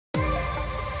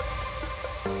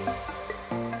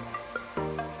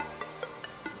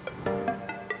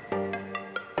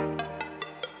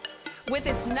With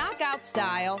its knockout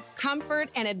style, comfort,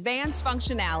 and advanced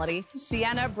functionality,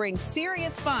 Sienna brings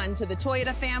serious fun to the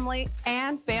Toyota family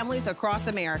and families across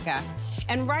America.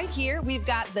 And right here, we've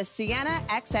got the Sienna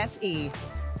XSE,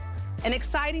 an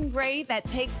exciting grade that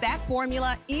takes that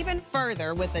formula even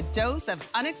further with a dose of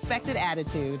unexpected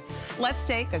attitude. Let's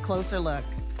take a closer look.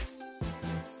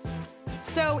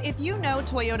 So if you know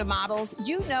Toyota models,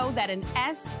 you know that an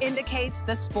S indicates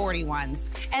the sporty ones.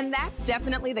 And that's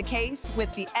definitely the case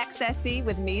with the XSE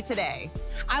with me today.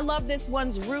 I love this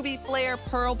one's ruby flare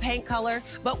pearl paint color,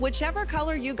 but whichever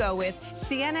color you go with,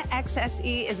 Sienna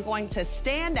XSE is going to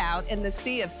stand out in the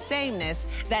sea of sameness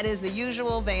that is the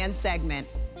usual van segment.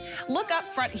 Look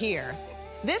up front here.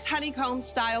 This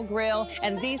honeycomb-style grille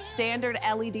and these standard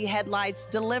LED headlights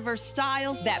deliver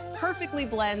styles that perfectly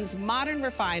blends modern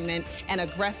refinement and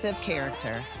aggressive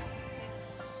character.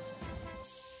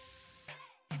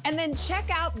 And then check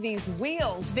out these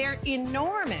wheels. They're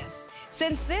enormous.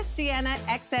 Since this Sienna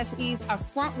XSE's a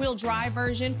front-wheel drive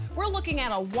version, we're looking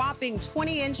at a whopping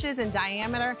 20 inches in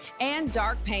diameter and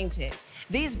dark painted.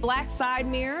 These black side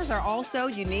mirrors are also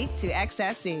unique to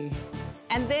XSE.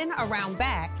 And then around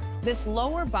back, this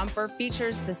lower bumper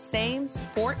features the same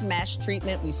sport mesh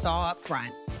treatment we saw up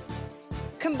front.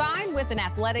 Combined with an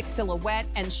athletic silhouette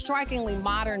and strikingly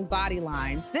modern body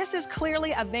lines, this is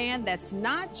clearly a van that's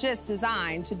not just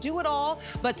designed to do it all,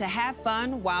 but to have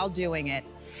fun while doing it.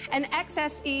 And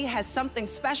XSE has something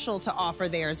special to offer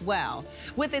there as well,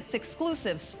 with its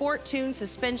exclusive sport-tuned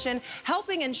suspension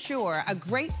helping ensure a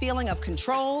great feeling of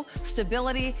control,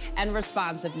 stability, and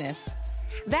responsiveness.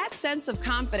 That sense of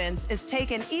confidence is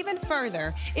taken even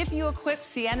further if you equip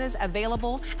Sienna's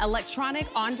available electronic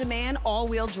on-demand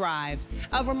all-wheel drive,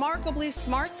 a remarkably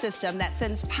smart system that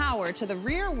sends power to the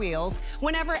rear wheels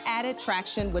whenever added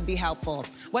traction would be helpful,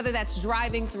 whether that's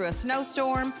driving through a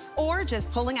snowstorm or just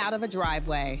pulling out of a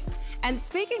driveway. And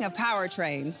speaking of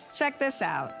powertrains, check this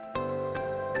out.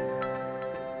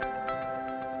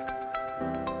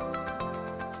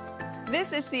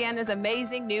 This is Sienna's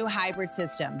amazing new hybrid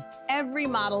system. Every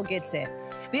model gets it.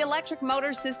 The electric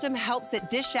motor system helps it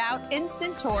dish out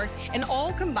instant torque, and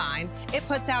all combined, it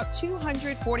puts out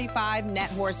 245 net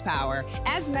horsepower,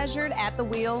 as measured at the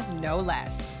wheels, no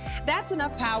less. That's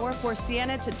enough power for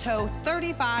Sienna to tow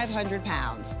 3,500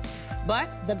 pounds.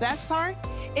 But the best part?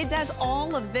 It does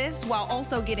all of this while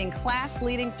also getting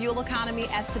class-leading fuel economy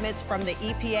estimates from the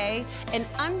EPA, an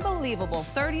unbelievable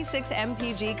 36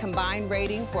 mpg combined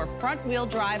rating for front-wheel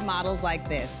drive models like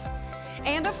this.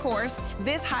 And of course,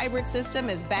 this hybrid system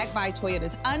is backed by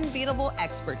Toyota's unbeatable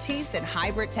expertise in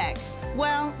hybrid tech.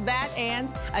 Well, that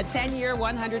and a 10-year,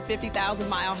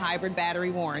 150,000-mile hybrid battery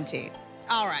warranty.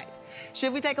 All right,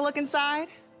 should we take a look inside?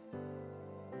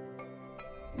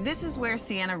 This is where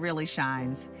Sienna really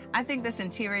shines. I think this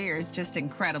interior is just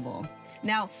incredible.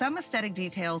 Now, some aesthetic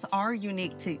details are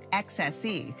unique to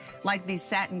XSE, like these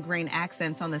satin green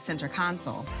accents on the center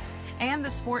console, and the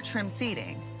sport trim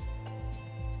seating.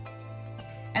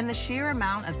 And the sheer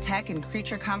amount of tech and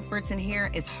creature comforts in here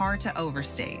is hard to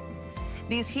overstate.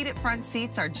 These heated front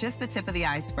seats are just the tip of the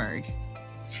iceberg.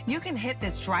 You can hit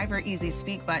this driver easy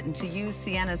speak button to use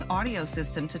Sienna's audio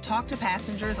system to talk to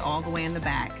passengers all the way in the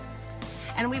back.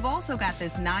 And we've also got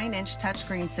this 9-inch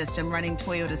touchscreen system running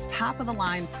Toyota's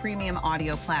top-of-the-line premium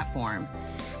audio platform,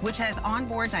 which has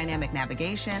onboard dynamic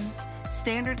navigation,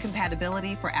 standard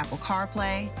compatibility for Apple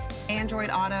CarPlay, Android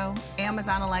Auto,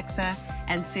 Amazon Alexa,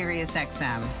 and Sirius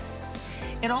XM.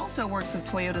 It also works with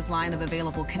Toyota's line of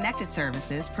available connected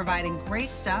services, providing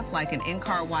great stuff like an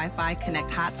in-car Wi-Fi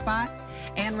Connect hotspot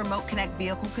and remote connect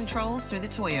vehicle controls through the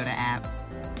Toyota app.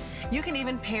 You can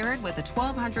even pair it with a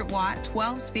 1,200-watt,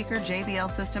 12-speaker JBL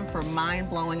system for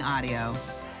mind-blowing audio.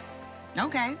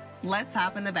 Okay, let's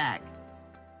hop in the back.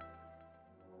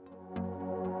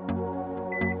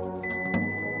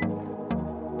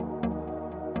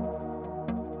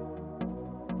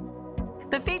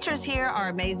 The features here are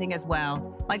amazing as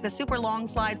well, like the super long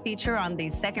slide feature on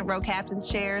these second-row captain's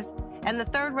chairs and the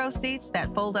third-row seats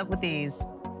that fold up with ease.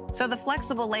 So the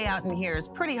flexible layout in here is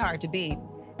pretty hard to beat.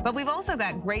 But we've also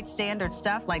got great standard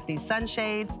stuff like these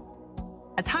sunshades,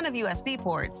 a ton of USB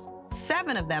ports,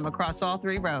 7 of them across all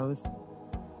 3 rows.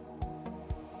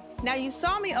 Now, you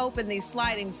saw me open these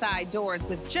sliding side doors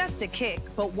with just a kick,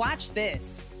 but watch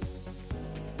this.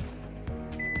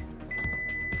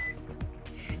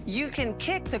 You can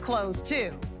kick to close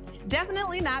too.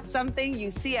 Definitely not something you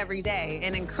see every day,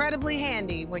 and incredibly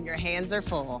handy when your hands are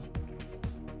full.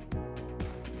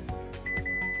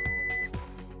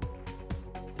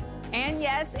 And And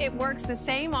yes, it works the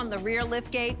same on the rear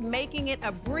liftgate, making it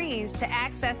a breeze to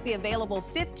access the available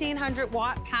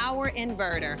 1,500-watt power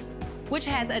inverter, which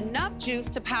has enough juice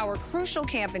to power crucial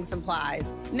camping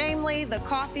supplies, namely the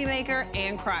coffee maker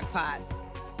and crock pot.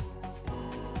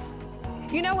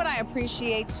 You know what I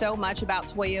appreciate so much about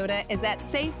Toyota is that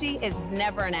safety is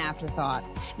never an afterthought.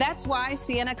 That's why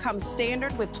Sienna comes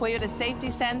standard with Toyota Safety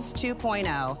Sense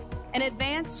 2.0, an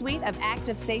advanced suite of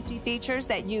active safety features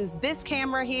that use this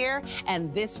camera here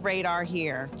and this radar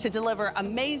here to deliver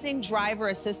amazing driver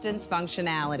assistance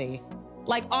functionality,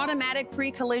 like automatic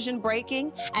pre-collision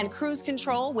braking and cruise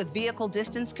control with vehicle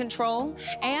distance control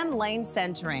and lane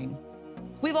centering.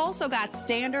 We've also got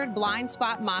standard blind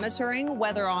spot monitoring,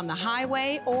 whether on the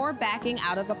highway or backing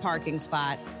out of a parking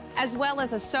spot, as well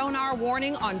as a sonar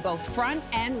warning on both front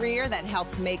and rear that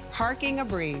helps make parking a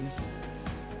breeze.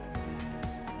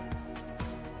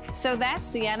 So that's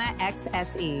Sienna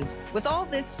XSE. With all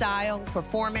this style,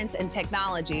 performance, and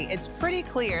technology, it's pretty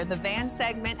clear the van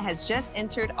segment has just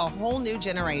entered a whole new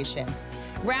generation.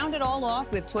 Round it all off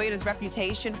with Toyota's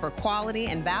reputation for quality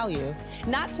and value,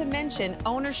 not to mention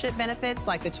ownership benefits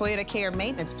like the Toyota Care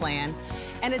Maintenance Plan,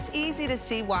 and it's easy to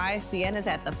see why Sienna's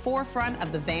at the forefront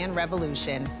of the van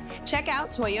revolution. Check out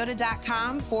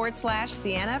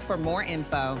toyota.com/Sienna for more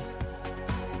info.